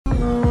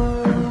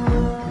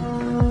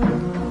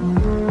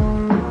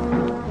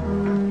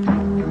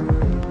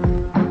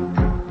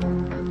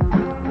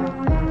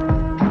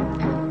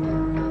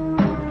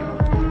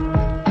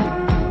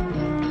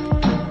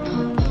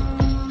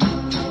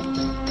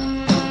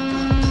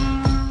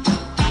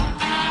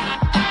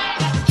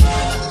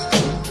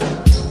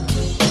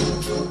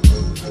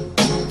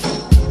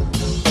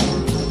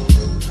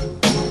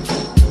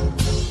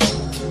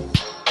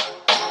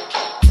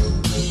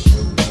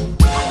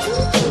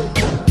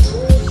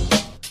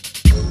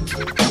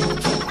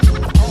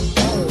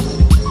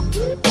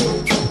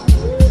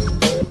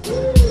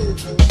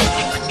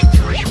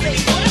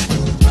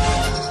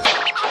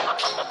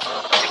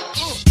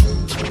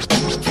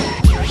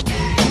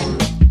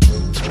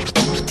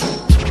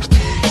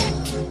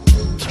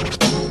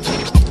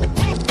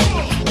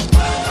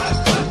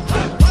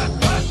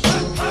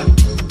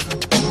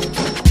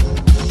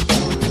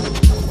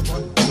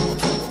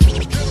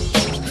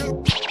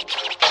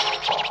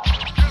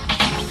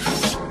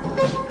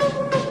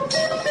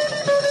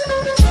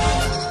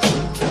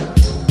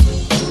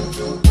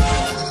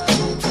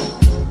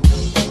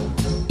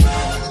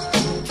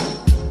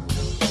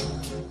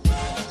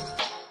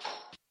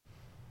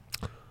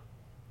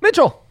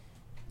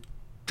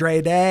Dre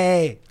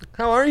Day.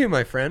 How are you,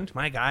 my friend?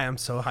 My guy, I'm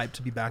so hyped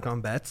to be back on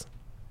bets.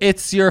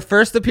 It's your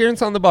first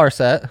appearance on the bar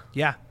set,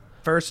 Yeah,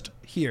 first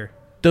here.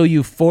 though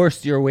you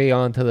forced your way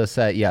onto the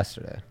set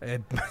yesterday. I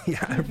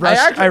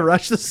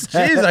rushed the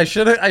set. Jeez, I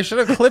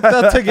should have clipped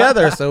that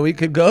together so we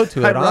could go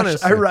to it.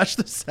 Honestly, I rushed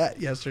the set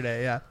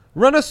yesterday. Yeah.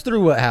 Run us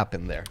through what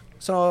happened there.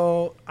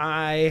 So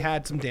I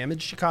had some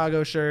damaged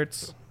Chicago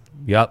shirts.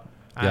 Yep.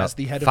 As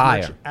the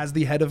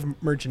head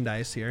of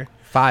merchandise here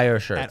Fire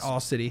shirts at All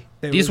City.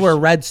 These were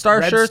Red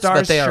Star shirts,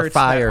 but they are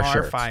fire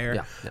shirts. Fire.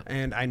 Yeah.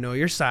 And I know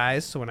your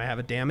size, so when I have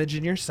a damage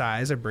in your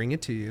size, I bring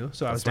it to you.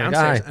 So I was my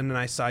downstairs, guy. and then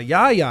I saw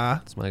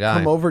Yaya my guy.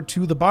 come over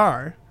to the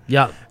bar.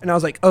 Yep. And I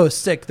was like, oh,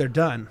 sick, they're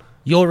done.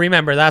 You'll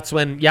remember that's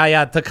when Yaya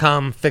had to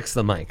come fix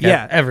the mic.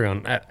 Yeah.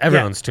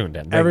 Everyone's tuned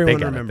in. Everyone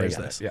get it. remembers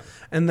They get this. it. Yeah.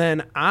 And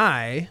then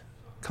I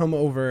come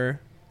over,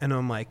 and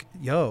I'm like,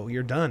 yo,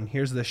 you're done.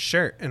 Here's this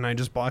shirt. And I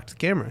just blocked the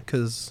camera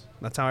because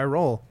that's how I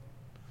roll.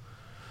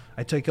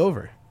 I take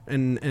over.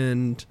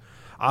 And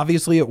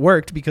obviously it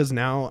worked because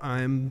now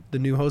I'm the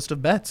new host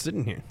of Bets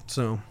sitting here.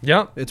 So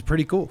Yep. it's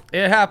pretty cool.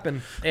 It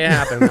happened.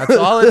 That's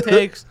all it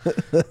takes.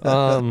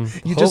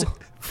 You just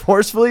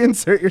forcefully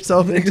insert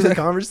yourself into the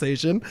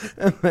conversation,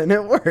 and then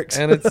it works.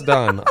 And it's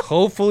done.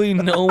 Hopefully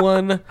no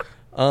one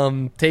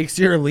takes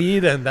your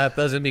lead and that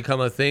doesn't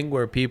become a thing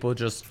where people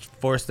just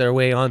force their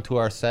way onto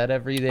our set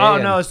every day. Oh,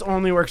 no, it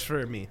only works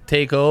for me.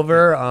 Take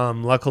over.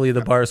 Luckily the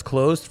bar's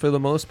closed for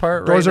the most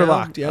part. Doors right are now.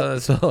 locked, yeah.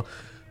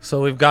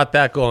 So we've got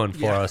that going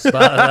for us.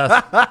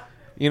 But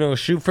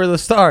shoot for the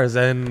stars,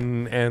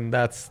 and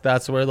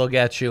that's where they'll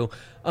get you.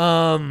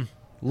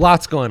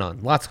 Lots going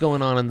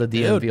on in the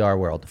DNVR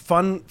world.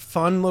 Fun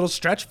little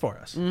stretch for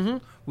us. Mm-hmm.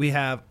 We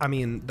have,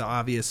 the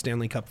obvious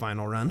Stanley Cup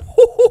final run.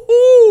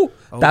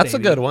 That's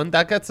baby. a good one.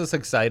 That gets us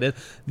excited.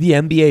 The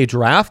NBA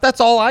draft. That's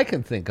all I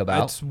can think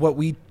about. That's what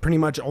we pretty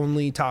much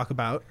only talk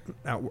about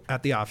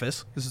at the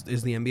office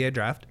is the NBA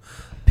draft.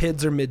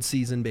 Pids are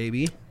mid-season,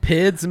 baby.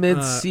 Pids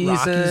mid-season.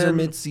 Rockies are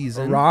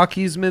mid-season.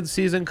 Rockies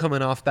mid-season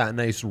coming off that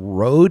nice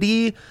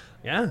roadie.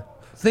 Yeah.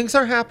 Things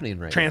are happening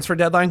right Transfer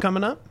deadline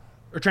coming up.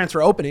 Or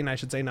transfer opening, I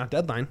should say, not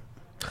deadline.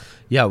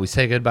 Yeah, we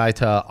say goodbye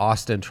to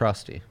Austin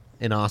Trusty.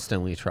 In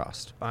Austin, we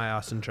trust. Bye,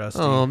 Austin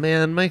Trusty. Oh,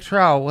 man, Mike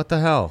Trout, what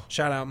the hell?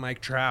 Shout out Mike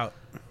Trout.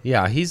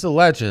 Yeah, he's a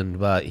legend,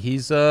 but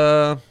he's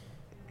being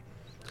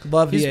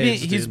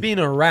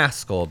a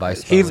rascal by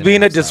He's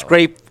being a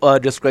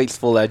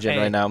disgraceful legend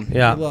right now.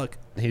 Yeah, look,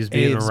 he's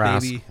being AIDS, a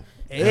rascal.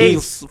 baby.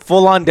 He's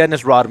full on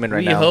Dennis Rodman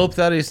right now. We hope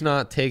that he's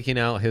not taking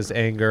out his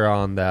anger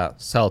on that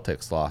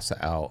Celtics loss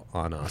out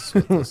on us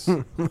with this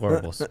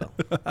horrible spell.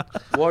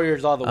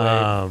 Warriors all the way.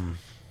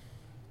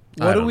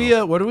 What are we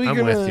I'm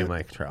gonna? with you,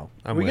 Mike Trout.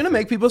 We're gonna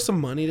make people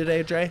some money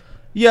today, Dre.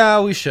 Yeah,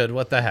 we should.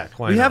 What the heck?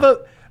 Why We not? have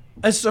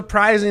a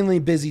surprisingly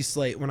busy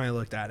slate when I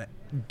looked at it.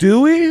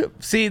 Do we?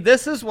 See,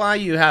 this is why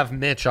you have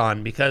Mitch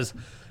on, because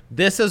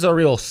this is a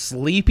real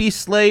sleepy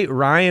slate.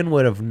 Ryan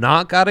would have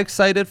not got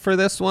excited for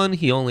this one.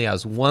 He only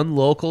has one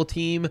local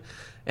team,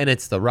 and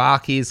it's the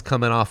Rockies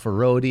coming off a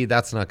roadie.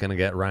 That's not going to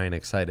get Ryan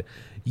excited.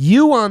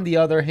 You, on the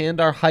other hand,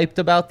 are hyped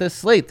about this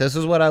slate. This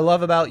is what I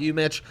love about you,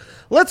 Mitch.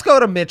 Let's go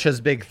to Mitch's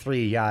big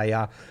three,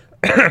 yeah.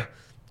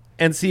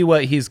 And see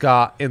what he's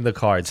got in the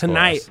cards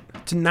Tonight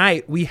for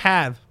us. we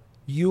have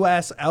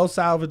U.S. El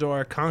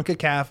Salvador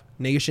CONCACAF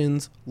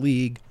Nations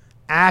League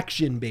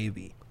action,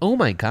 baby. Oh,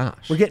 my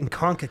gosh. We're getting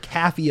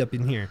CONCACAF-y up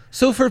in here.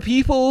 So for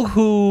people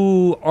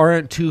who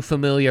aren't too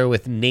familiar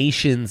with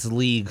Nations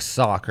League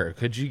soccer,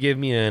 could you give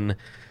me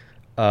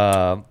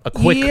a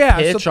quick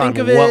pitch on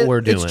what we're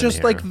doing? It's just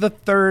here? like the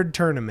third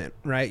tournament,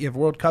 right? You have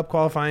World Cup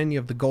qualifying, you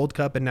have the Gold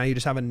Cup, and now you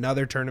just have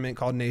another tournament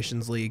called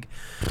Nations League.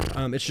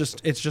 It's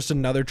just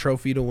another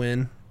trophy to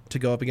win to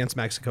go up against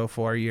Mexico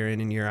for year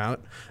in and year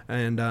out.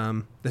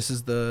 And this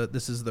is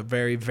the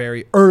very,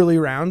 very early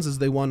rounds as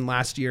they won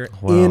last year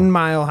in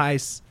Mile High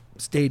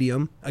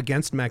Stadium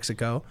against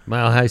Mexico.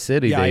 Mile High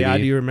City, baby. Yeah,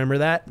 do you remember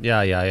that?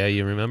 Yeah,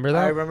 you remember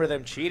that? I remember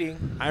them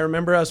cheating. I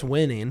remember us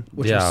winning,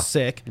 which was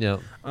sick. Yeah.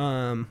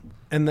 And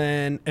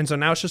so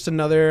now it's just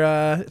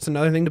another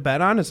thing to bet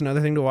on. It's another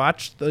thing to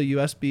watch the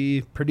US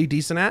be pretty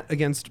decent at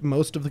against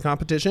most of the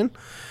competition.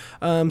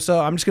 So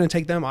I'm just going to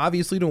take them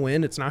obviously to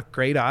win. It's not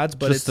great odds,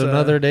 but just it's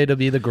another day to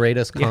be the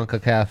greatest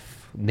CONCACAF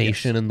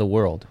nation in the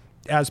world.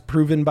 As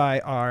proven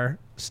by our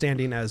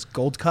standing as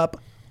Gold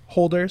Cup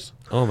holders.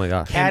 Oh my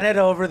gosh. Canada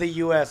over the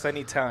U.S.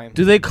 anytime.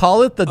 Do they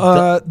call it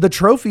the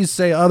trophies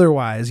say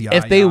otherwise? Yeah.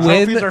 If they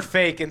win, trophies are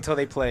fake until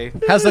they play.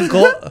 has a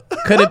gold?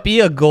 Could it be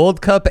a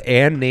Gold Cup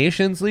and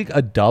Nations League?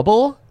 A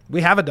double?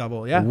 We have a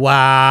double, yeah.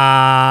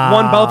 Wow.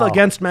 Won both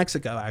against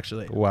Mexico,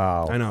 actually.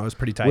 Wow. I know, it was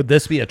pretty tight. Would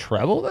this be a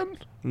treble then?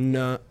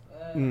 No.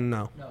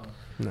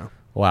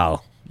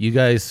 Wow. You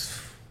guys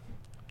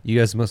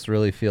must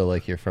really feel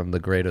like you're from the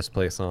greatest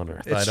place on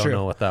earth. It's I don't true.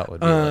 know what that would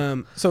be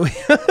like. So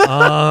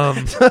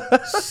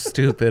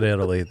Stupid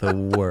Italy, the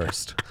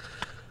worst.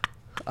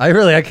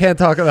 I can't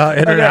talk about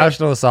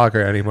international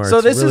soccer anymore. So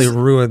It's this really is-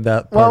 ruined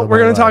that part Well, of we're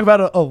my going to talk life.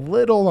 about it a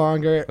little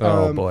longer.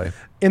 Oh, boy.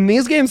 In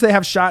these games, they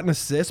have shot and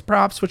assist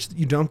props, which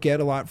you don't get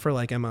a lot for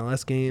like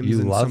MLS games You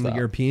and love some of that. the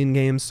European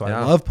games. So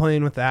Yeah. I love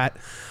playing with that.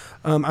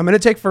 I'm going to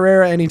take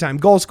Ferreira anytime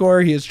goal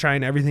scorer. He is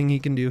trying everything he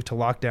can do to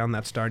lock down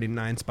that starting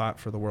 9 spot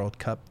for the World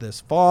Cup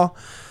this fall.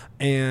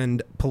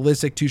 And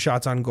Pulisic 2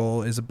 shots on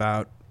goal is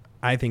about,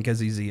 I think,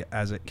 as easy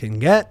as it can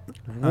get.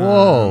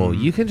 Whoa,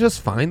 you can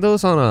just find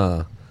those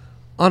on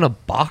a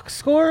box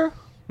score?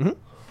 Mhm.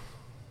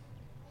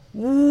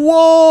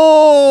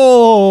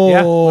 Whoa.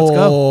 Yeah, let's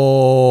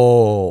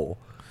go.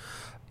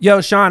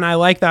 Yo, Sean, I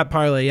like that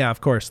parlay. Yeah,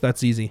 of course.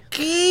 That's easy.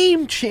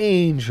 Game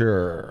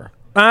changer.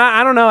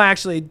 I don't know,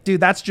 actually,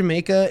 dude. That's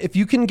Jamaica. If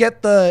you can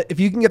get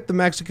the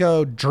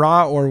Mexico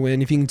draw or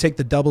win, if you can take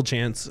the double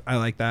chance, I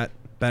like that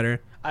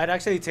better. I'd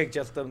actually take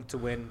just them to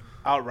win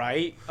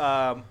outright.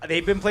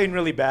 They've been playing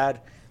really bad.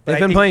 They've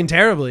been playing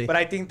terribly. But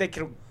I think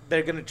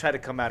they're gonna try to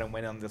come out and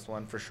win on this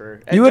one for sure.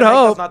 And You would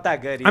Jamaica's hope. not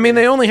that good. I mean,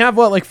 either. they only have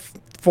what, like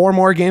 4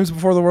 more games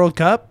before the World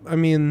Cup. I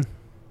mean,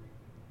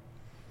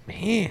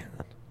 Man.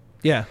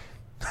 yeah.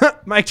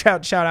 Mike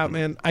Trout, shout out,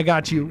 man. I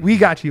got you. We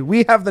got you.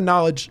 We have the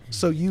knowledge,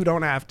 so you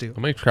don't have to.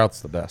 Mike Trout's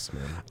the best,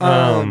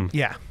 man.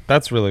 Yeah.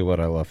 That's really what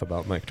I love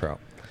about Mike Trout.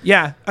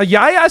 Yeah.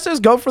 Yaya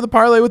says go for the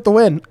parlay with the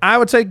win. I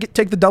would say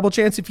take the double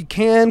chance if you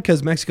can,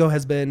 because Mexico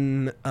has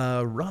been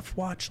a rough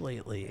watch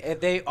lately.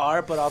 And they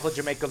are, but also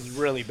Jamaica's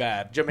really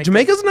bad.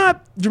 Jamaica's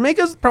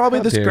probably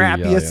How the dare you,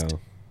 scrappiest. Yaya.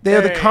 They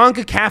are the Hey.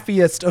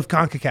 CONCACAFiest of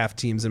CONCACAF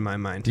teams in my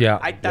mind. Yeah.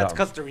 That's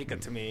Costa Rica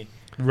to me.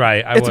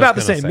 right. It's about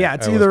the same. Yeah,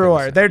 it's either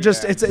or. They're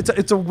just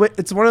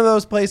it's one of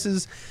those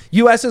places.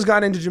 U.S. has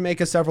gone into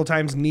Jamaica several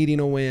times needing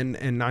a win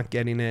and not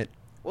getting it.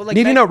 Well, like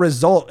Needing a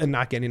result and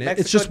not getting it. It's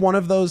Mexico- just one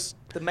of those.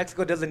 The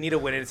Mexico doesn't need a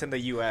win. It's in the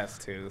U.S.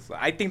 too. So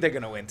I think they're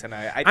gonna win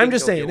tonight. I'm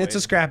just saying it's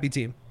a scrappy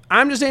team.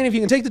 I'm just saying if you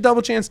can take the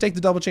double chance, take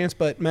the double chance.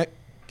 But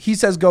he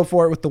says go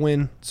for it with the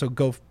win. So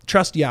go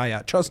trust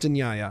Yaya. Trust in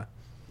Yaya.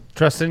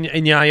 Trust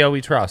in Yaya,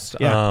 we trust.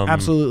 Yeah,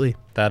 absolutely.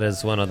 That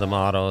is one of the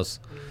mottos.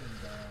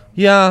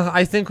 Yeah,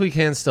 I think we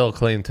can still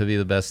claim to be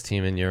the best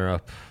team in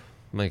Europe.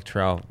 Mike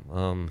Trout.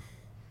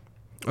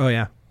 Oh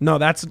yeah. No,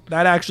 that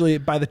actually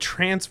by the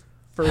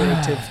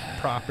transferative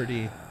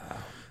property,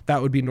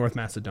 that would be North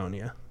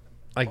Macedonia.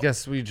 I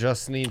guess we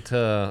just need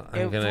to. I'm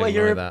If, gonna a, ignore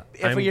Euro- that.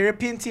 if a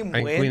European team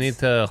I wins, think we need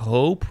to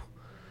hope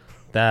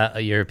that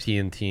a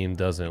European team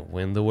doesn't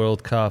win the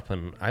World Cup,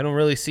 and I don't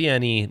really see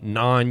any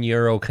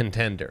non-Euro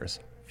contenders,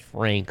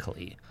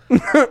 frankly.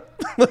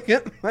 Look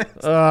at my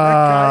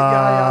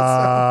guy,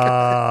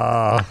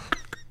 Yaya.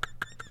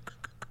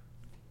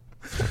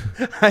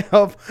 I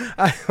hope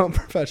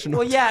professional.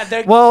 well,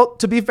 yeah, Well,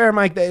 to be fair,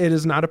 Mike, it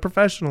is not a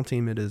professional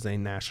team. It is a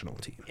national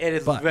team. it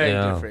is but- very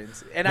Yeah. different,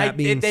 and That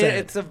being said,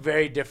 it's a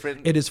very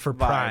different. It is for vibe.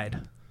 pride.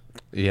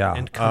 Yeah,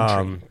 And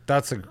country.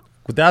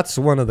 That's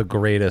one of the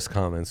greatest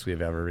comments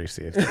we've ever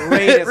received.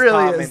 Greatest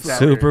really is, comments though. ever.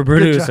 Super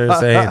producer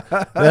saying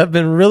they've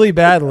been really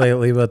bad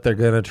lately, but they're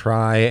gonna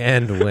try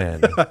and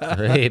win.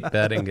 Great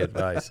betting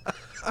advice.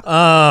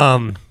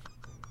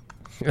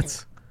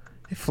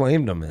 He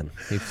flamed him, man.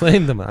 He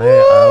flamed him. I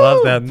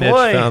love that Mitch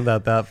boy. found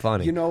that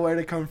funny. You know where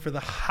to come for the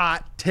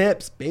hot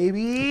tips,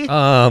 baby.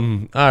 All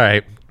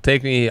right,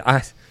 take me.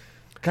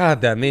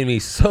 God, that made me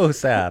so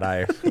sad.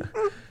 I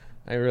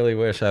really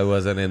wish I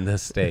wasn't in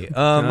this state.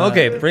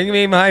 Okay, bring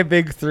me my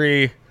big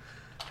 3.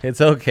 It's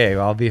okay.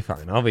 I'll be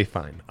fine.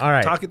 All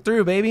right. Talk it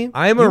through, baby.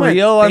 I'm You a went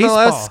real MLS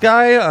baseball.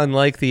 guy,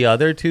 unlike the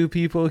other 2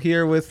 people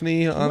here with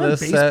me You on went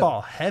this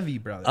baseball heavy,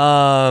 brother.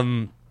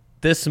 set.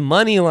 This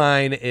money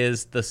line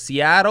is the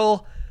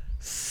Seattle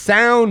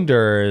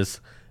Sounders.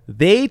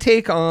 They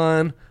take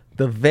on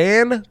the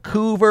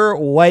Vancouver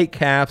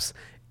Whitecaps.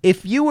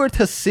 If you were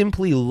to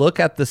simply look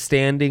at the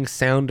standings,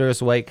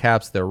 Sounders,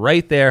 Whitecaps, they're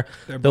right there.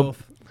 They're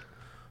both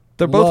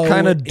They're both low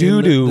kind of in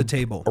doo-doo, the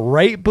table.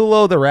 right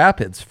below the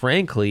Rapids,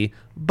 frankly.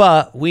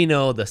 But we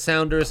know the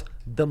Sounders,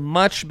 the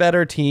much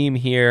better team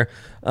here.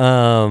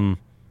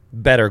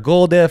 Better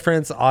goal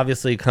difference,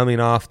 obviously coming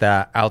off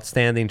that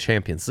outstanding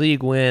Champions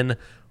League win,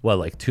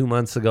 like 2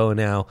 months ago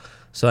now.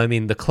 So, I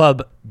mean, the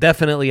club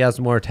definitely has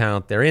more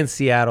talent. They're in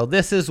Seattle.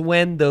 This is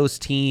when those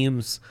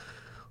teams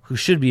who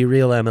should be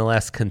real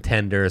MLS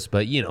contenders,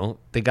 but,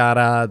 they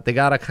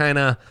gotta kind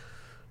of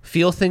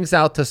feel things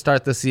out to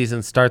start the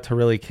season, start to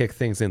really kick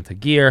things into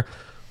gear.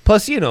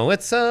 Plus,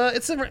 it's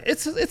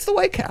the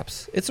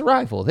Whitecaps. It's a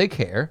rival. They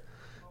care.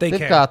 They've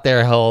care. got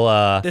their whole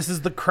This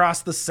is the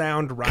cross the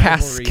sound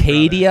rivalry.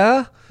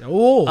 Cascadia. brother.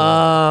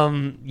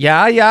 Oh,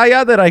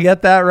 Yeah. Did I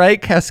get that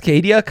right?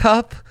 Cascadia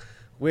Cup,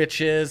 which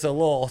is a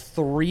little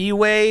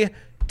 3-way: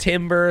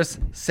 Timbers,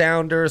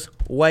 Sounders,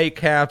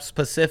 Whitecaps,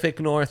 Pacific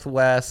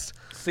Northwest.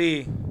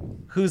 See,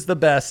 Who's the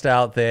best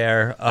out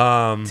there?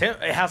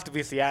 it has to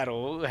be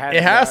Seattle.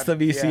 It has to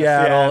be Yeah,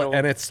 Seattle,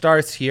 and it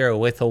starts here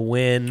with a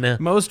win.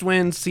 most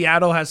wins.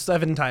 Seattle has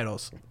 7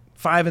 titles,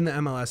 5 in the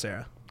MLS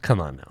era.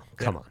 Come on now.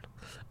 Come on.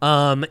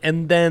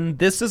 And then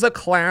this is a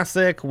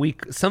classic.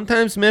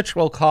 Sometimes Mitch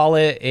will call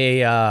it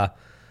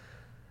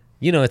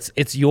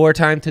it's your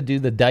time to do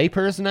the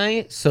diapers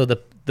night. So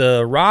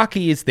the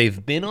Rockies,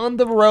 they've been on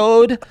the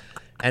road,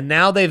 and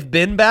now they've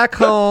been back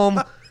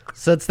home.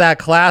 So it's that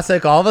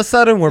classic. All of a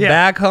sudden, we're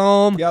back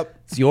home. Yep.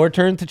 It's your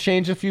turn to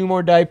change a few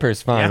more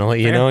diapers.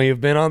 Finally,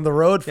 you've been on the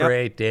road for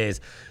 8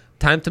 days.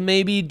 Time to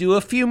maybe do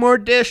a few more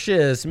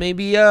dishes.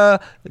 Maybe mow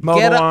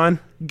the lawn.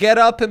 Get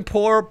up and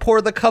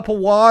pour the cup of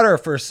water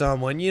for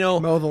someone.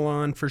 Mow the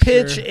lawn for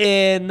pitch sure.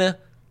 in,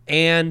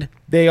 and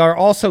they are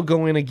also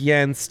going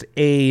against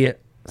a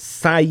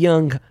Cy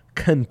Young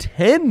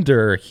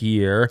contender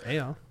here.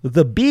 Yeah.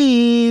 The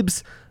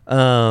Biebs.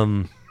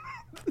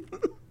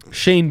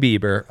 Shane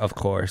Bieber, of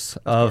course.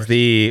 What's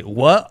the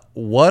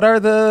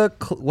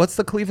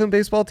Cleveland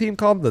baseball team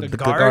called? The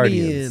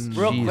Guardians.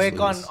 Real quick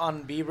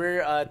on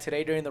Bieber,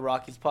 today during the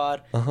Rockies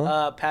pod,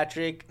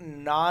 Patrick,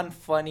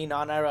 non-funny,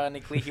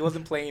 non-ironically, he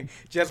wasn't playing,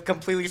 just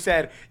completely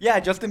said, yeah,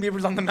 Justin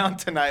Bieber's on the mound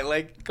tonight.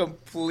 Like,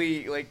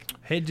 complete, like.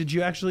 Hey, did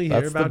you actually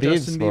hear about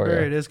Justin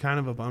Bieber? It is kind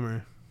of a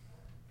bummer.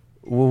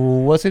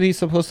 Wasn't he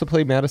supposed to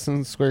play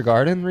Madison Square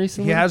Garden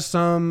recently? He has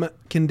some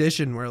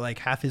condition where, like,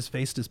 half his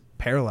face is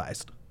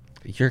paralyzed.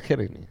 You're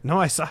kidding me. No,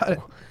 I saw it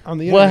on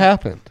the internet. What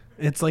happened?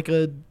 It's like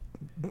a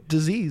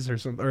disease or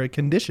something, or a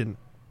condition.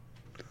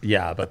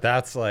 Yeah, but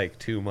that's like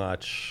too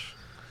much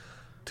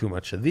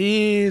of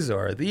these,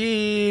 or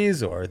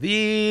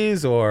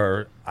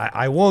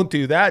I won't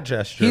do that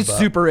gesture. He's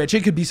super rich.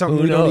 It could be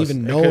something we don't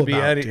even know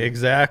about.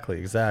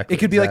 Exactly. It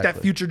could be like that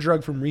future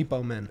drug from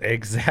Repo Man.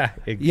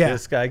 Exactly. Yeah.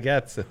 This guy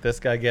gets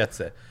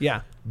it.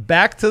 Yeah.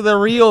 Back to the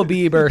real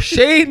Bieber,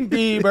 Shane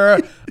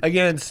Bieber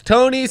against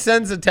Tony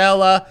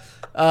Senzatella.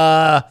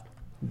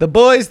 The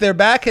boys, they're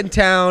back in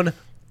town.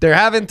 They're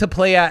having to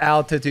play at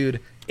altitude.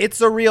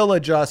 It's a real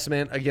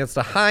adjustment against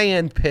a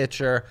high-end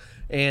pitcher,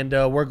 and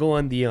we're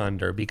going the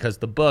under because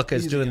the book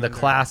is doing the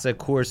classic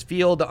Coors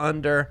Field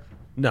under.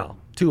 No,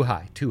 too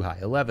high.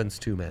 11's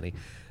too many.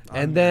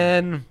 And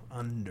then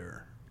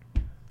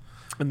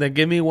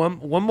give me one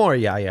more.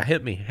 Yeah.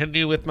 Hit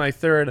me with my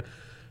third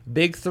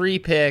big 3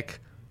 pick.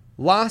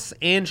 Los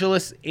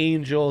Angeles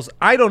Angels.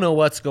 I don't know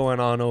what's going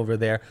on over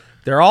there.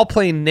 They're all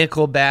playing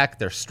nickelback.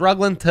 They're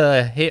struggling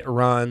to hit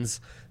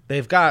runs.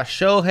 They've got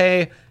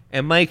Shohei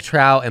and Mike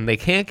Trout, and they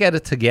can't get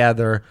it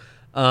together.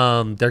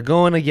 They're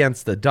going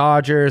against the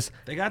Dodgers.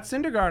 They got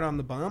Syndergaard on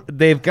the bump.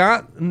 They've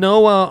got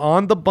Noah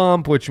on the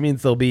bump, which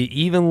means they'll be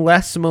even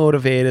less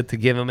motivated to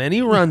give him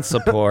any run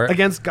support.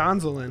 Against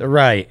Gonsolin.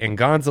 Right, and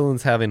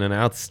Gonsolin's having an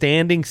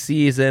outstanding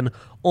season.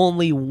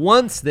 Only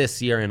once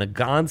this year in a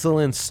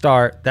Gonsolin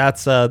start,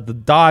 that's the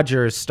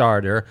Dodgers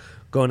starter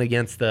going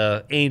against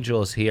the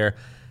Angels here,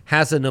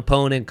 has an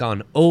opponent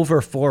gone over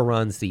 4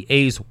 runs. The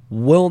Angels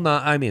will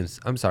not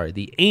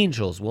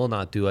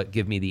do it.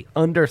 Give me the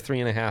under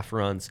 3.5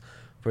 runs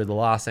for the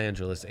Los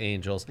Angeles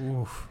Angels.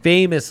 Oof.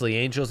 Famously,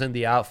 Angels in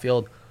the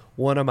Outfield,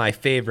 one of my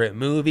favorite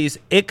movies.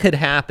 It could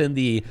happen.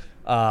 The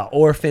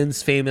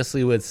Orphans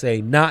famously would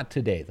say, not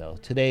today, though.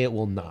 Today it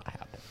will not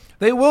happen.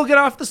 They will get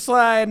off the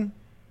slide.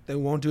 They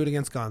won't do it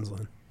against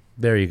Gonsolin.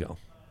 There you go.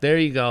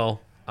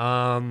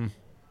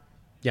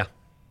 Yeah.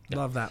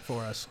 Love that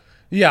for us.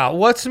 Yeah,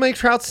 what's Mike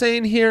Trout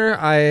saying here?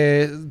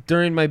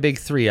 During my big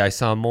 3, I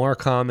saw more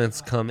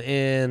comments come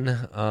in.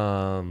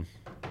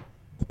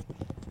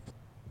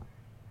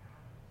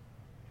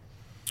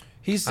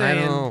 He's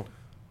saying,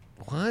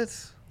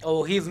 what?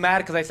 Oh, he's mad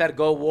because I said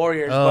go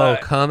Warriors. Oh,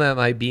 come at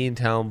my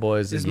Beantown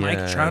boys. Is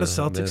Mike Trout a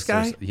Celtics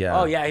guy? Yeah.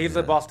 Oh, yeah, he's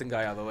a Boston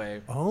guy all the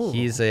way. Oh.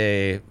 He's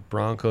a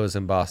Broncos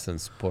and Boston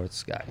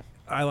sports guy.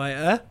 I like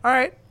all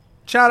right.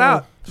 Shout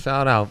out.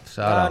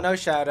 No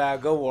shout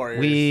out. Go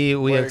Warriors. We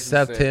Warriors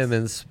accept him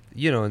in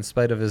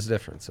spite of his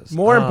differences.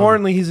 More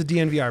importantly, he's a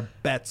DNVR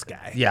bets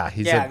guy. Yeah,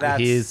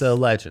 he's a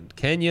legend.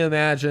 Can you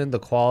imagine the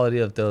quality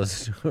of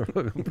those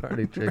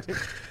party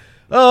tricks?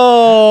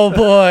 Oh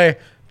boy,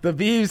 the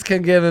Beavs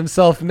can give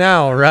himself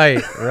now.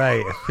 Right.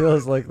 It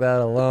feels like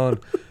that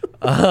alone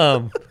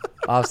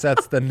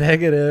offsets the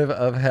negative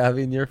of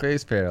having your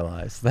face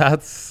paralyzed.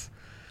 That's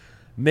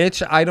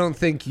Mitch. I don't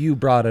think you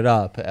brought it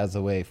up as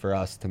a way for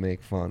us to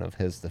make fun of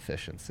his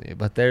deficiency,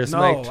 but there's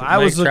Mike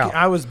Trout.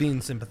 I was being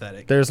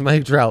sympathetic. There's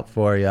Mike Trout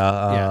for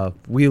you.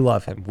 We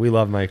love him. We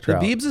love Mike Trout.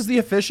 The Beebs is the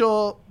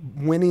official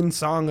winning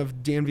song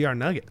of DNVR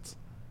Nuggets.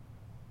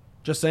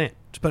 Just saying.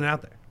 Just putting it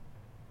out there.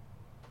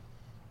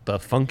 The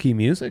funky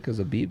music is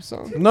a Beebs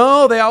song?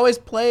 No, they always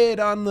play it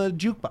on the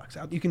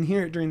jukebox. You can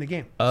hear it during the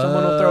game.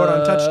 Someone will throw it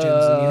on touch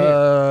tunes and you hear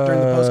it during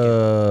the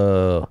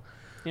postgame.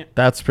 Yeah.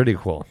 That's pretty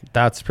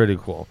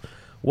cool.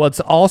 What's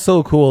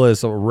also cool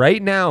is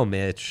right now,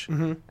 Mitch,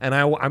 and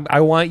I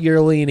want your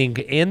leaning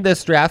in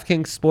this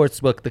DraftKings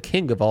Sportsbook, the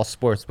king of all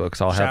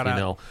sportsbooks, I'll have you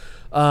know.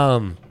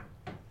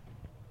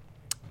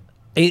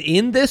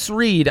 In this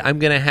read, I'm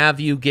going to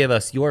have you give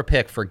us your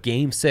pick for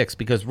Game 6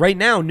 because right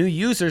now, new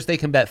users, they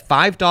can bet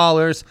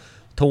 $5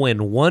 to win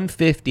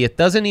 $150. It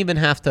doesn't even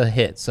have to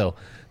hit. So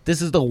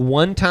this is the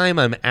one time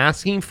I'm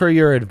asking for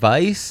your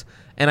advice,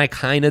 and I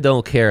kind of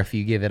don't care if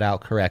you give it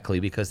out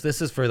correctly because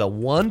this is for the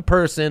one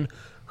person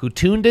who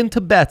tuned into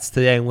bets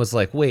today and was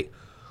like, wait,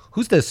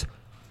 who's this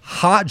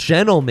hot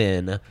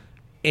gentleman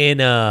in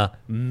a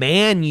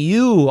Man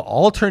U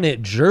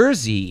alternate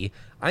jersey.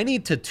 I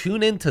need to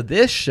tune into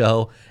this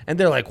show. And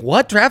they're like,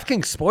 what?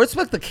 DraftKings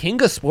Sportsbook? The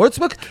king of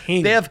Sportsbook?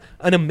 King. They have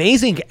an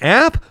amazing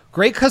app,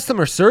 great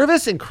customer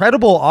service,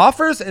 incredible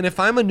offers. And if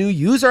I'm a new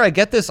user, I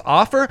get this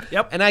offer.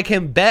 Yep. And I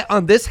can bet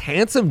on this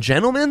handsome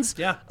gentleman's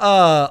Yeah.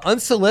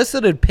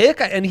 unsolicited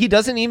pick. And he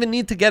doesn't even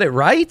need to get it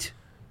right.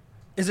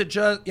 Is it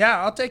just?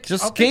 Yeah, I'll take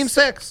Just I'll game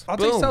take, 6. I'll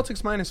Boom. take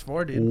Celtics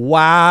 -4, dude.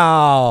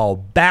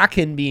 Wow. Back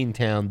in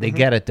Beantown. They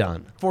get it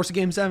done. Force a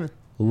game 7.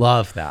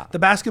 Love that. The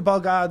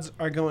basketball gods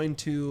are going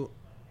to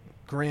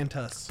grant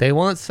us. They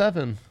want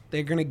 7.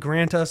 They're going to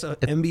grant us a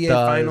It NBA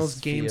does Finals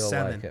game feel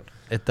 7, like it.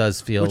 It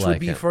does feel which like would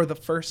be it. for the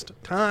first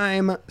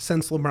time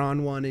since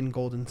LeBron won in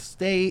Golden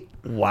State.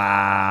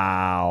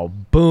 Wow.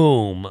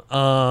 Boom.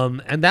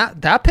 And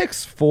that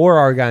pick's for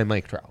our guy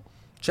Mike Trout.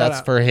 Shout That's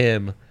out. for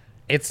him.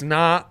 It's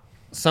not.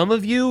 Some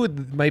of you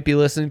might be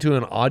listening to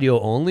an audio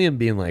only and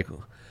being like,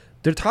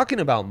 they're talking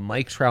about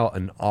Mike Trout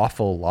an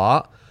awful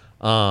lot.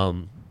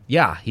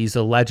 Yeah, he's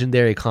a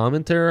legendary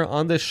commenter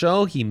on this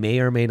show. He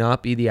may or may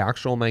not be the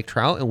actual Mike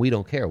Trout, and we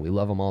don't care. We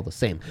love him all the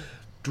same.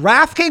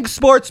 DraftKings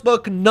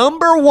Sportsbook,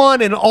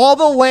 #1 in all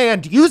the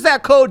land. Use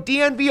that code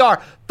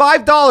DNVR,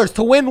 $5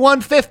 to win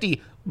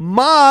 $150.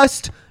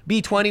 Must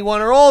be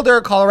 21 or older.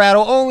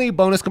 Colorado only.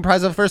 Bonus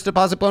comprised of a first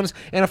deposit bonus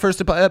and a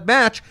first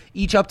match,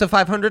 each up to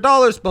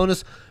 $500.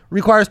 Bonus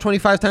requires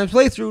 25 times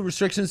playthrough.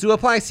 Restrictions do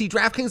apply. See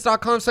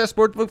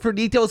DraftKings.com/sportsbook for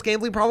details.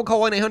 Gambling problem,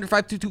 call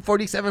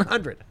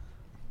 1-800-522-4700.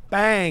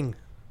 Bang.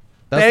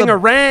 That's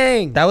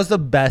Bang-a-rang. That was the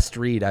best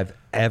read I've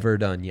ever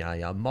done,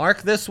 Yaya.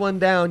 Mark this one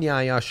down,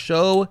 Yaya.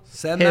 Show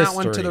Send history. that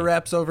one to the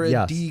reps over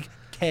Yes. at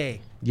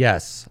DK.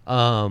 Yes.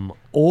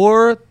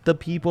 Or the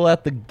people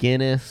at the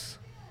Guinness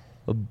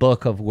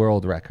Book of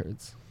World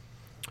Records.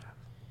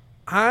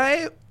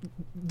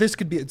 This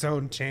could be its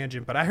own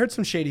tangent, but I heard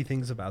some shady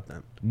things about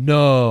them.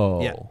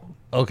 No. Yeah.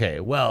 Okay,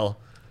 well,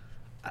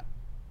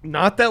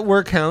 not that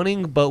we're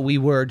counting, but we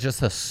were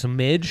just a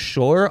smidge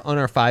short on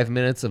our 5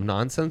 minutes of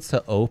nonsense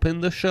to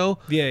open the show.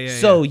 Yeah.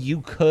 So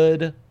you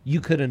could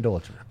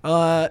indulge me.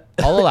 I'll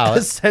allow it.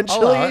 Essentially,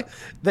 I'll allow it.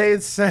 they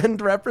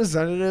send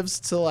representatives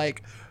to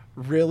like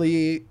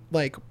really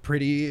like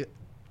pretty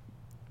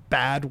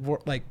bad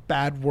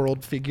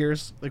world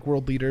figures, like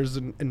world leaders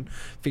and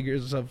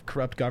figures of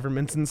corrupt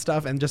governments and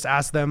stuff, and just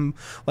ask them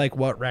like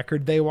what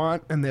record they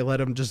want, and they let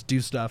them just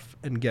do stuff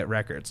and get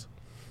records.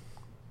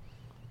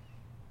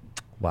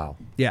 Wow.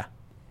 Yeah,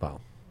 Wow.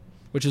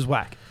 which is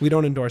whack. We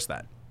don't endorse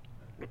that.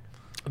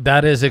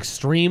 That is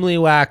extremely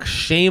whack.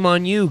 Shame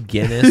on you,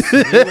 Guinness.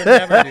 We would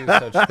never do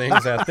such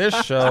things at this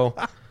show.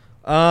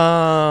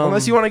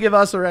 Unless you want to give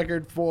us a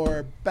record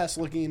for best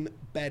looking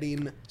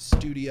betting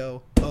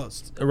studio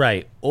host.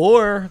 Right.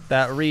 Or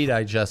that read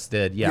I just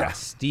did. Yeah. Yeah.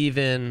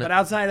 Steven. But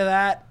outside of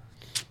that,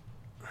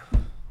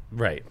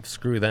 Right.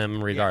 Screw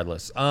them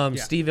regardless. Yeah.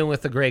 Steven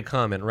with a great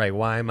comment. Right.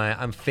 Why am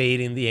I'm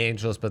fading the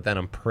Angels, but then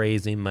I'm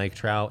praising Mike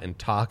Trout and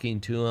talking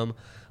to him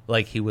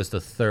like he was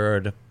the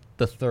third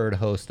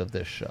host of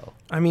this show.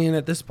 I mean,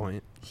 at this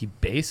point, He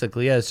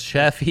basically is.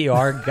 Cheffy,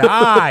 our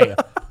guy.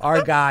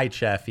 Our guy,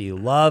 Cheffy.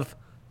 Love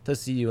to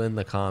see you in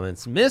the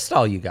comments. Missed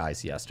all you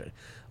guys yesterday.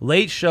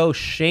 Late show.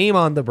 Shame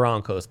on the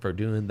Broncos for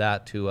doing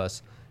that to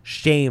us.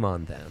 Shame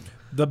on them.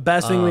 the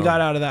best thing we got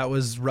out of that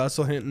was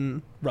Russell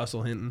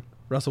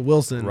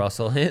Wilson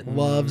Russell Hinton.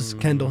 loves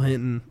Kendall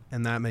Hinton,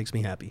 and that makes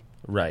me happy.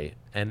 Right.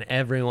 And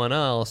everyone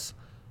else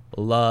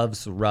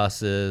loves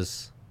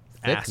Russ's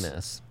Ass.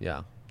 thickness.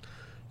 Yeah.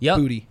 Yep.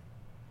 Booty.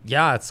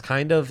 Yeah, it's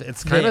kind of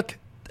Thick.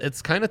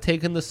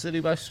 taken the city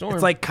by storm.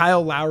 It's like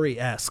Kyle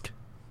Lowry-esque.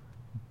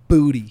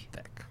 Booty.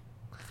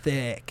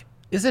 Thick.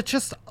 Is it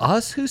just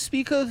us who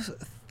speak of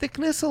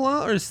thickness a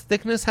lot, or is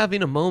thickness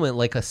having a moment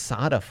like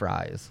Asada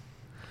Fries?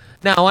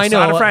 Now I know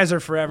Asada Fries are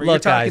forever.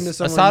 Look, You're talking guys,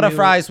 to someone Asada who-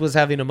 Fries was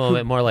having a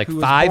moment more like who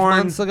was 5 born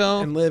months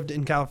ago. and lived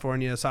in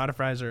California. Asada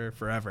Fries are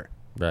forever.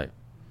 Right.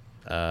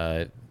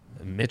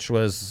 Mitch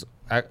was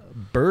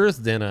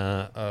birthed in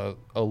a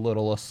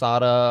little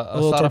Asada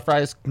little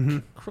Fries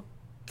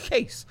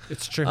case.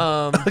 It's true.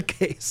 Um, A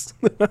case.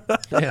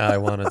 Yeah, I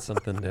wanted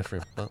something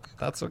different. Well,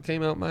 that's what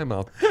came out my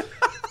mouth.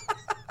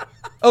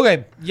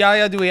 Okay,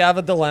 Yaya, do we have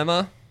a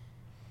dilemma?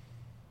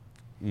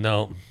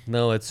 No,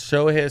 it's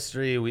show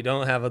history. We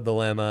don't have a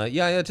dilemma.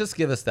 Yaya, just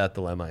give us that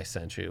dilemma I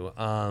sent you.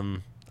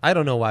 I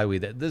don't know why we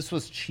did. This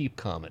was cheap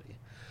comedy.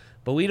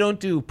 But we don't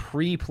do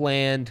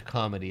pre-planned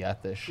comedy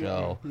at this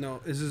show.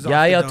 No, this is off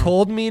Yaya the dome.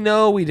 told me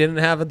no, we didn't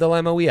have a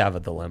dilemma. We have a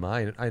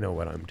dilemma. I know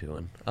what I'm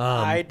doing.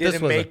 I this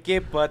didn't was make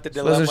it, but the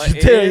this was dilemma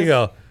is... there you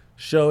go.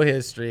 Show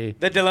history.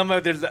 The dilemma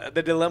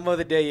of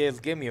the day is,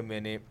 give me a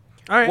minute.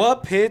 All right.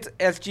 What Pitts,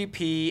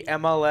 SGP,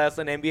 MLS,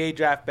 and NBA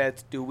draft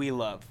bets do we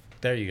love?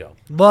 There you go.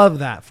 Love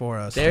that for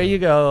us. There you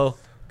go.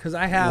 Because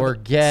I have We're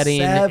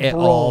getting it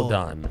all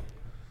done.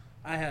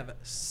 I have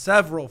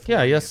several. For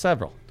Yeah, you. yes,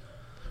 several.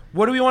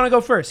 What do we want to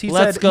go first?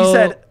 Let's He said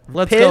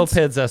go Pids,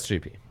 Pids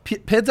SGP.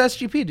 Pids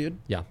SGP, dude.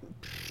 Yeah.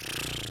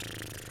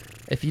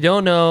 If you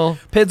don't know,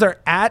 Pids are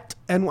at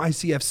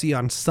NYCFC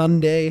on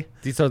Sunday.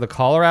 these are the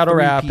Colorado 3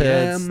 Rapids.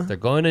 p.m. They're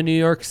going to New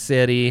York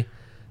City.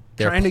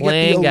 They're Trying to get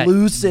playing the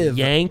elusive, at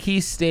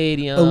Yankee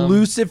Stadium.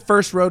 elusive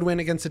first road win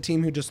against a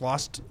team who just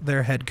lost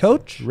their head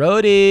coach.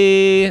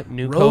 Roadie.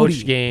 New coach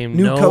Roadie. game.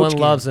 New No coach one game.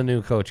 loves a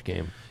new coach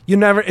game.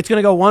 It's going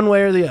to go one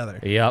way or the other.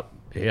 Yep.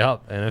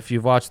 And if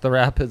you've watched the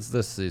Rapids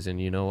this season,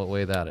 you know what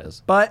way that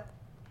is. But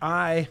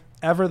I,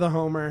 ever the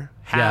homer,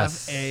 have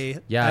Yes. a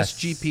Yes.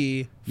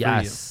 SGP for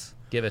Yes.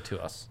 Give it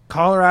to us. you.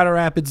 Colorado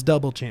Rapids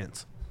double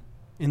chance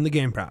in the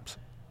game props.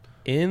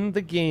 In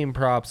the game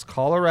props,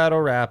 Colorado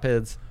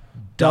Rapids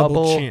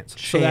Double chance.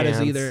 So that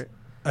is either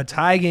a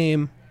tie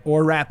game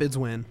or Rapids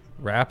win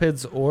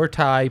Rapids or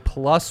tie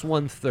plus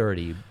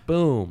 130.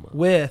 Boom.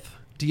 with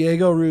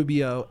Diego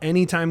Rubio,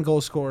 anytime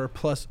goal scorer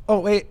plus. Oh,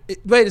 wait,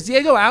 is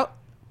Diego out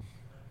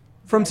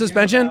from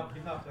suspension?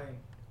 He's not playing.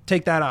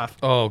 Take that off.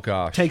 Oh,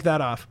 gosh. Take that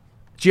off.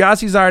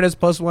 Giassi Zardes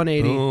plus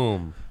 180.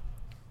 Boom.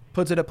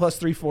 Puts it at plus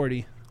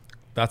 340.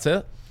 That's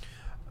it?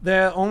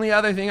 The only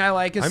other thing I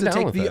like is I'm to down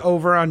take with the it.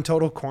 over on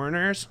total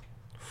corners.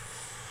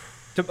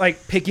 To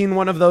like picking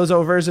one of those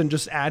overs and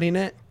just adding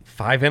it.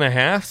 5.5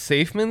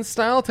 Safeman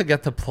style to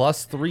get to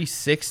plus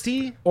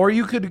 360. Or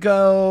you could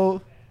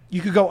go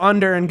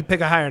under and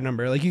pick a higher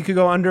number. Like you could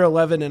go under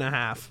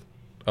 11.5.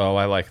 Oh,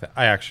 I like that.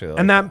 I actually like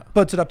And that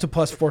puts it up to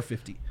plus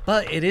 450.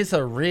 But it is it's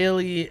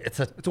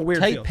a weird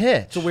tight field.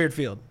 pitch. It's a weird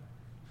field.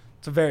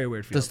 It's a very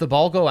weird field. Does the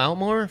ball go out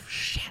more?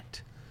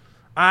 Shit.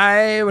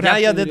 I would have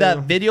to Did do- that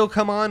video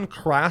come on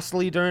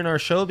crassly during our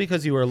show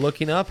because you were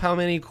looking up how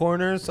many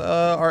corners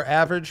are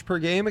average per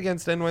game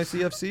against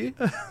NYCFC?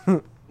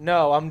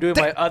 No, I'm doing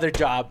my other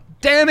job.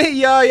 Damn it,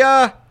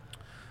 Yaya.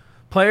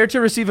 Player to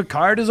receive a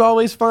card is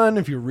always fun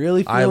if you're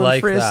really feeling I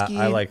like frisky.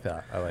 that. I like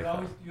that. I like that.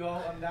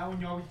 On that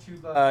one, you always choose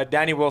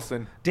Danny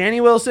Wilson.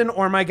 Danny Wilson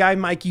or my guy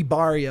Mikey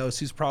Barrios,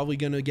 who's probably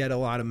going to get a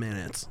lot of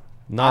minutes.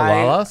 Not I-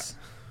 Lalas?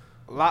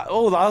 That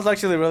was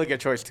actually a really good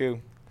choice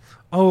too.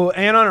 Oh,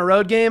 and on a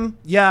road game?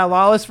 Yeah,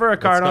 Lawless for a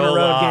card on a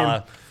road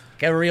game.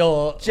 Get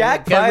real.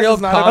 Jack get Price real.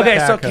 is not a- Okay,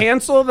 so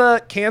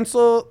contact.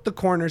 cancel the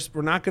corners.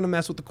 We're not going to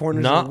mess with the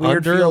corners. Not in a weird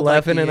under field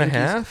like 11 the and a Yankees.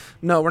 half?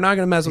 No, we're not going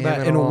to mess with Damn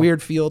that it in a all.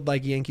 weird field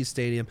like Yankee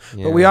Stadium.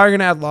 Yeah. But we are going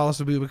to add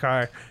Lawless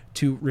Abubakar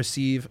to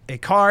receive a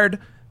card.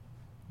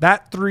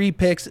 That 3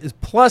 picks is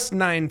plus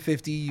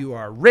 950. You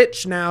are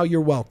rich now. You're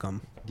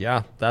welcome.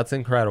 Yeah, that's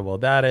incredible.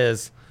 That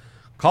is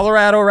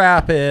Colorado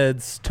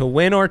Rapids to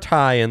win or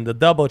tie in the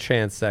double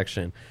chance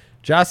section.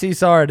 Giassi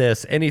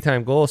Zardes,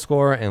 anytime goal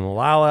scorer, and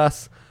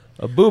Lalas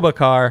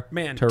Abubakar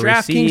Man, to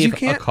DraftKings, receive you a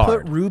can't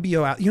card. put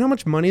Rubio out. You know how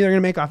much money they're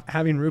going to make off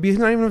having Rubio? He's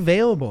not even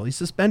available. He's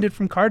suspended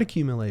from card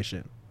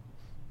accumulation.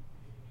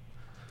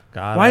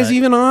 Why is he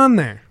even on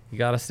there? You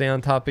got to stay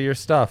on top of your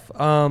stuff.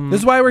 This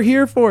is why we're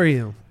here for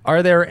you.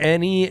 Are there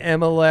any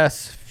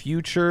MLS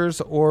futures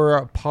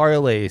or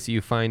parlays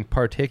you find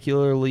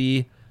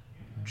particularly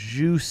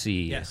juicy?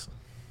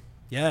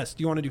 Yes.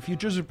 Do you want to do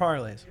futures or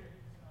parlays?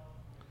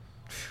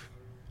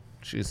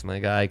 Jeez, my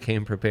guy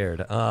came prepared.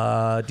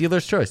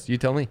 Dealer's choice. You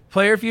tell me.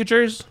 Player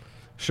futures.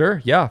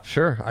 Sure. Yeah,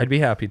 sure. I'd be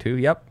happy to.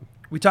 Yep.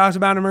 We talked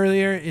about him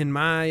earlier in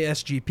my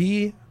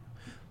SGP,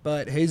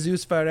 but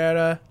Jesus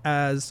Ferreira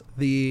as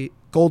the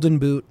Golden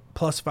Boot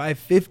plus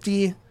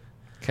 550.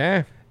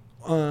 Okay.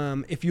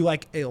 If you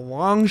like a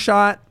long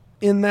shot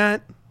in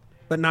that,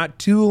 but not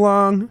too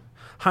long,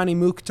 Hani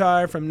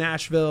Mukhtar from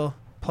Nashville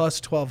plus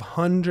I thought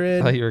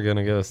 1,200. you were going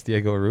to go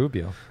Diego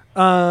Rubio.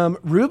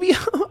 Rubio,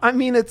 I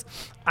mean,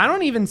 I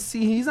don't even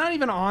see, he's not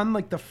even on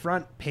like the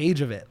front page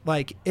of it.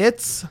 Like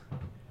it's,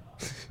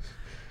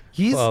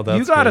 Well, that's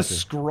you got to crazy.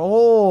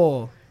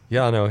 scroll.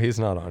 Yeah, no, he's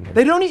not on here.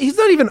 He's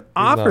not even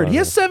offered. on He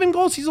has it. 7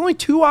 goals. He's only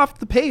 2 off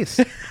the pace.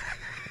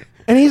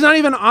 And he's not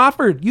even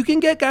offered. You can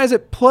get guys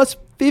at plus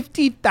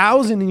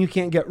 50,000 and you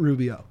can't get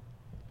Rubio.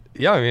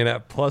 Yeah, I mean,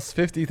 at plus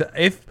 50.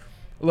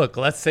 Look,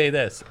 let's say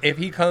this. If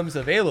he comes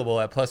available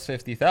at plus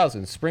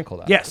 50,000, sprinkle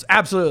that. Yes,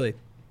 absolutely.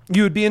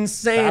 You would be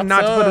insane That's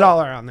not to put a- a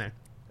dollar on there.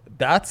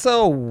 That's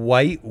a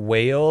white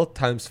whale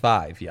times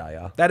 5,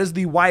 yeah. That is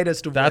the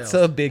widest of That's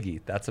whales. a biggie.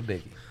 That's a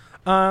biggie.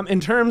 In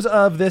terms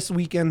of this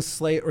weekend's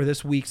slate or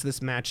this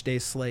match day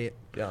slate,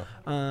 Yeah.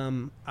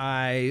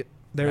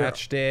 there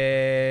Match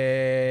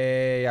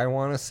day, I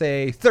want to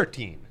say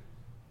 13.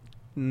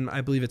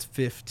 I believe it's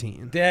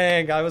 15.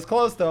 Dang, I was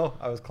close, though.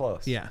 I was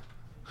close. Yeah.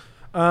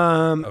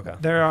 Okay.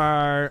 There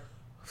are.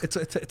 It's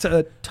a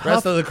tough.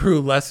 Rest of the crew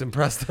less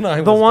impressed than I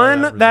was. The by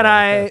one result.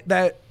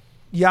 that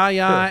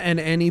Yaya and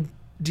any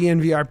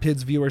DNVR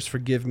Pids viewers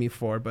forgive me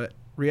for, but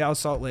Real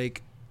Salt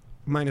Lake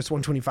minus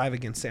 125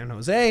 against San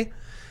Jose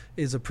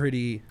is a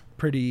pretty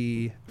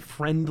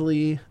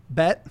friendly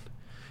bet,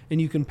 and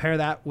you can pair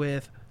that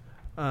with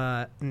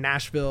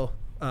Nashville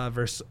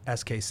versus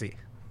SKC.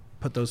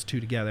 Put those two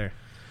together,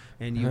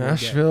 and you will get,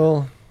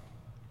 Nashville,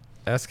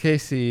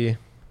 SKC.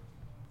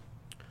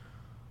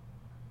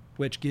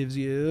 which gives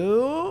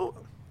you.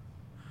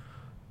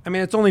 I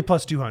mean, it's only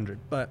plus 200,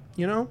 but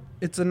you know,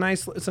 it's a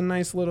nice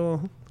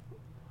little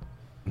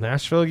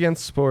Nashville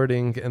against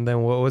Sporting, and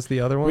then what was the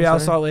other one? Real sorry?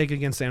 Salt Lake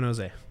against San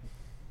Jose.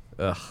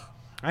 Ugh.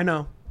 I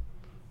know.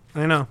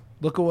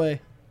 Look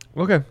away.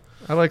 Okay.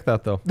 I like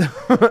that, though.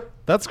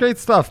 That's great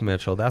stuff,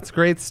 Mitchell. That's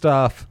great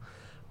stuff.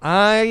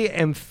 I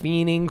am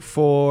fiending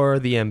for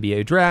the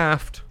NBA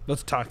draft.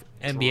 Let's talk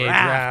NBA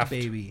draft,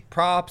 baby.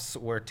 Props.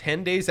 We're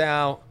 10 days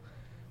out.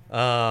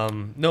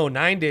 No,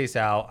 9 days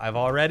out. I've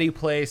already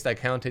placed, I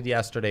counted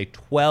yesterday,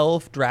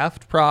 12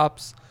 draft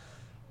props.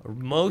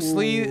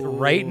 Mostly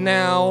right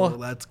now,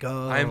 let's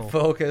go. I'm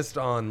focused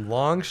on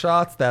long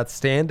shots that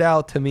stand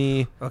out to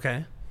me.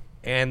 Okay.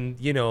 And,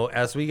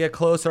 as we get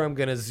closer, I'm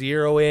going to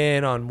zero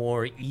in on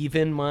more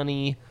even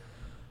money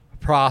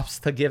props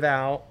to give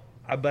out.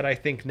 But I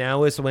think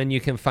now is when you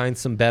can find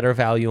some better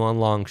value on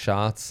long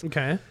shots.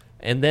 Okay.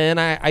 And then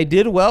I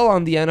did well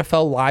on the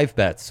NFL live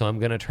bets, so I'm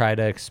going to try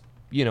to,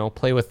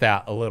 play with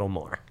that a little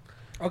more.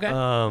 Okay.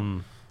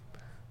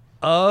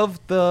 Of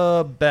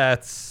the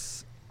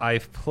bets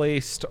I've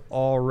placed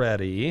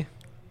already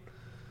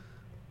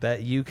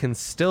that you can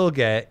still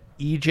get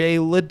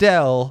EJ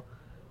Liddell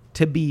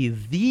to be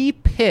the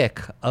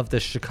pick of the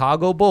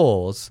Chicago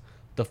Bulls,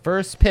 the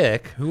first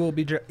pick. Who will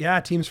be?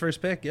 Team's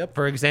first pick. Yep.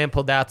 For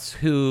example, that's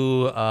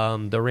who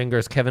the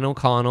Ringers' Kevin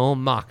O'Connell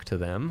mocked to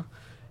them.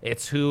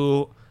 It's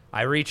who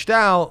I reached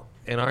out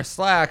in our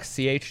Slack,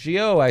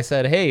 CHGO. I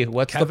said, hey,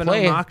 what's Kevin the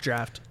play? mock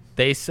draft.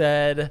 They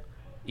said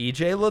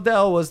EJ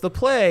Liddell was the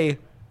play.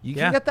 You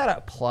can Yeah. get that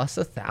at plus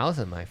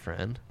 1,000, my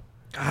friend.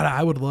 God,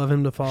 I would love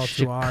him to fall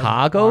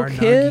Chicago to our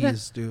kid?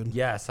 Nuggies, dude.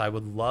 Yes, I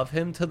would love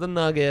him to the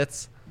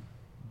Nuggets.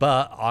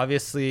 But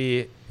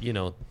obviously,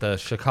 the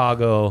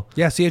Chicago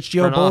Yeah,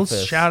 CHGO front Bulls.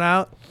 office.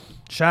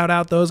 Shout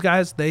out those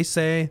guys. They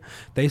say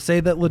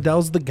that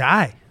Liddell's the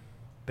guy.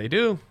 They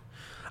do.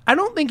 I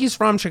don't think he's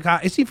from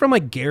Chicago. Is he from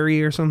like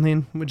Gary or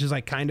something, which is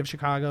like kind of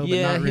Chicago,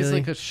 Yeah, but not really? he's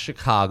like a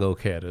Chicago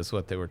kid is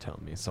what they were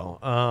telling me. So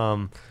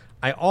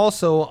I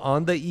also,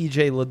 on the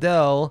EJ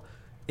Liddell,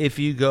 if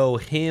you go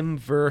him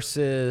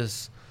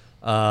versus,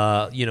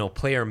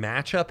 player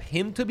matchup,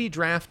 him to be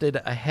drafted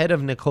ahead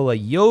of Nikola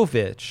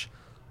Jovic,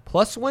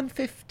 plus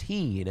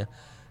 115.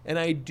 And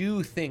I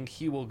do think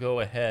he will go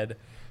ahead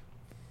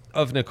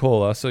of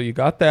Nikola. So you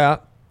got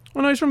that.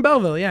 Oh, no, he's from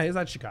Belleville. Yeah, he's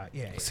not Chicago.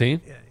 Yeah. See?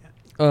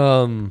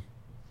 Yeah.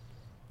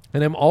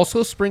 And I'm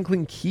also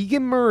sprinkling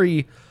Keegan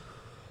Murray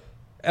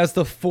as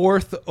the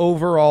 4th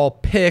overall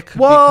pick.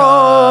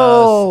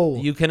 Whoa!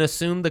 Because you can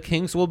assume the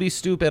Kings will be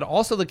stupid.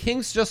 Also, the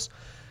Kings just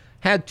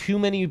had too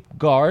many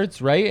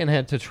guards, right? And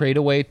had to trade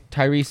away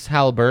Tyrese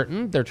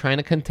Halliburton. They're trying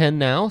to contend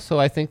now, so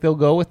I think they'll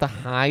go with the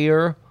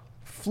higher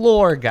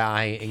floor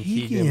guy in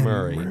Keegan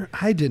Murray.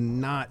 I did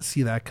not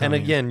see that coming.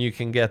 And again, you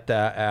can get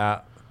that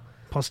at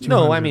plus 200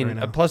 no, I mean right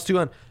now. plus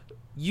 200.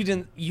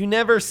 You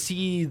never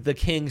see the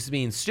Kings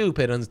being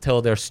stupid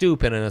until they're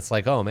stupid, and it's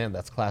like, oh man,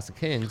 that's classic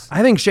Kings.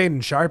 I think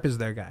Shaden Sharp is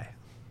their guy.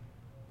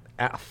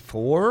 At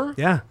 4,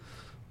 Yeah.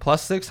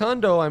 plus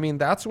 600. I mean,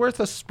 that's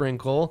worth a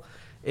sprinkle.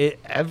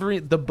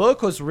 The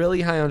book was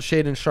really high on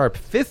Shaden Sharp,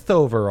 5th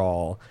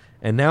overall,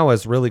 and now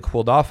has really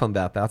cooled off on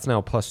that. That's now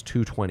plus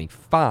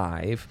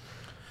 225.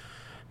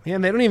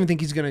 Man, they don't even think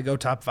he's going to go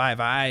top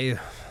 5.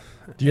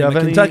 Do you have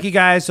any Kentucky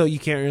guys? So you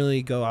can't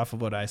really go off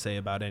of what I say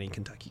about any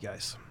Kentucky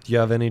guys. Do you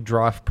have any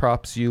draft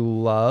props you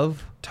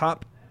love?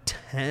 Top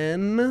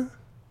 10.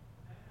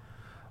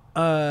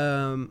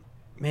 Man,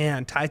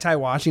 Ty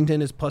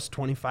Washington is plus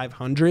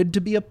 2,500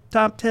 to be a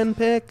top 10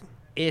 pick.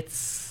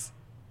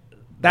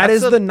 That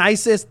is the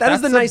nicest. That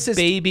is the nicest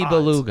baby odds.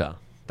 beluga.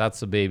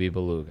 That's a baby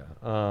beluga.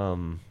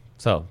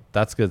 So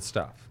that's good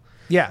stuff.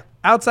 Yeah.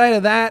 Outside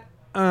of that,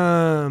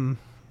 man,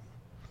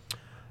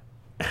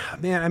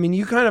 I mean,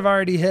 you kind of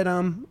already hit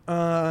them.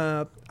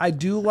 I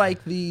do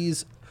like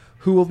these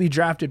who will be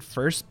drafted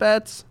first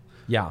bets.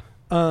 Yeah.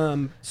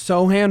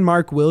 Sohan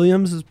Mark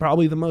Williams is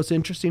probably the most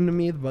interesting to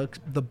me.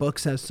 The book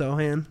says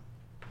Sohan,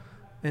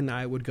 and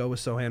I would go with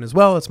Sohan as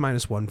well. It's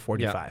minus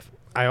 145. Yeah.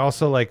 I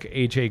also like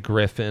AJ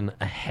Griffin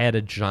ahead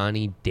of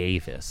Johnny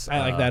Davis. I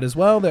like that as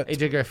well.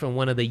 AJ Griffin,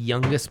 one of the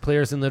youngest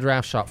players in the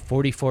draft, shot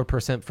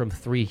 44% from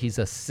 3. He's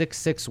a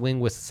 6'6"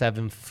 wing with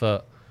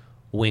 7-foot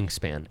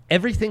wingspan.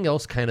 Everything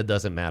else kind of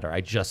doesn't matter.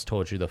 I just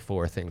told you the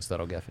 4 things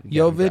that'll get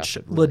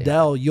Jovic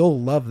Liddell, you'll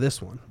love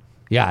this one.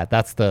 Yeah,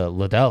 that's the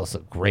Liddell's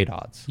great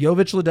odds.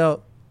 Jovic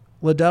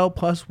Liddell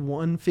plus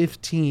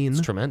 115.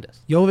 It's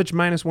tremendous. Jovic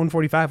minus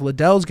 145.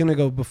 Liddell's going to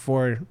go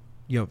before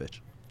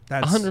Jovic.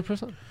 That's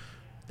 100%.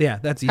 Yeah,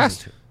 that's easy. Has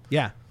to.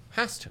 Yeah.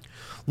 Has to.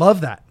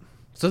 Love that.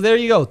 So there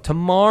you go.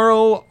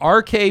 Tomorrow,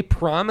 RK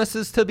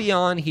promises to be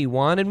on. He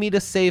wanted me to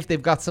save. They've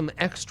got some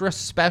extra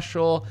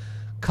special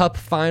Cup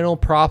final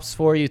props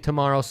for you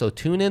tomorrow, so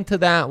tune into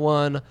that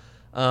one.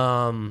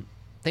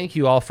 Thank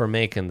you all for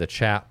making the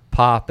chat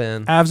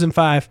poppin'. Avs in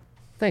 5.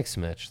 Thanks,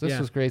 Mitch. This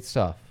was great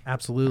stuff.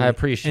 Absolutely. I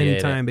appreciate it.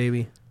 Anytime,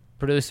 baby.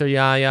 Producer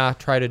Yaya,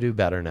 try to do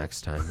better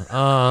next time.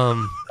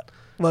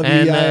 Love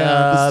and you,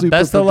 Yaya.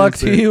 best of luck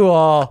to you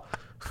all.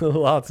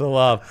 Lots of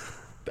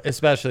love,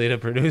 especially to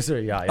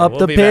producer Yaya. Up We'll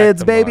the be back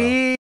pids, tomorrow.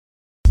 baby.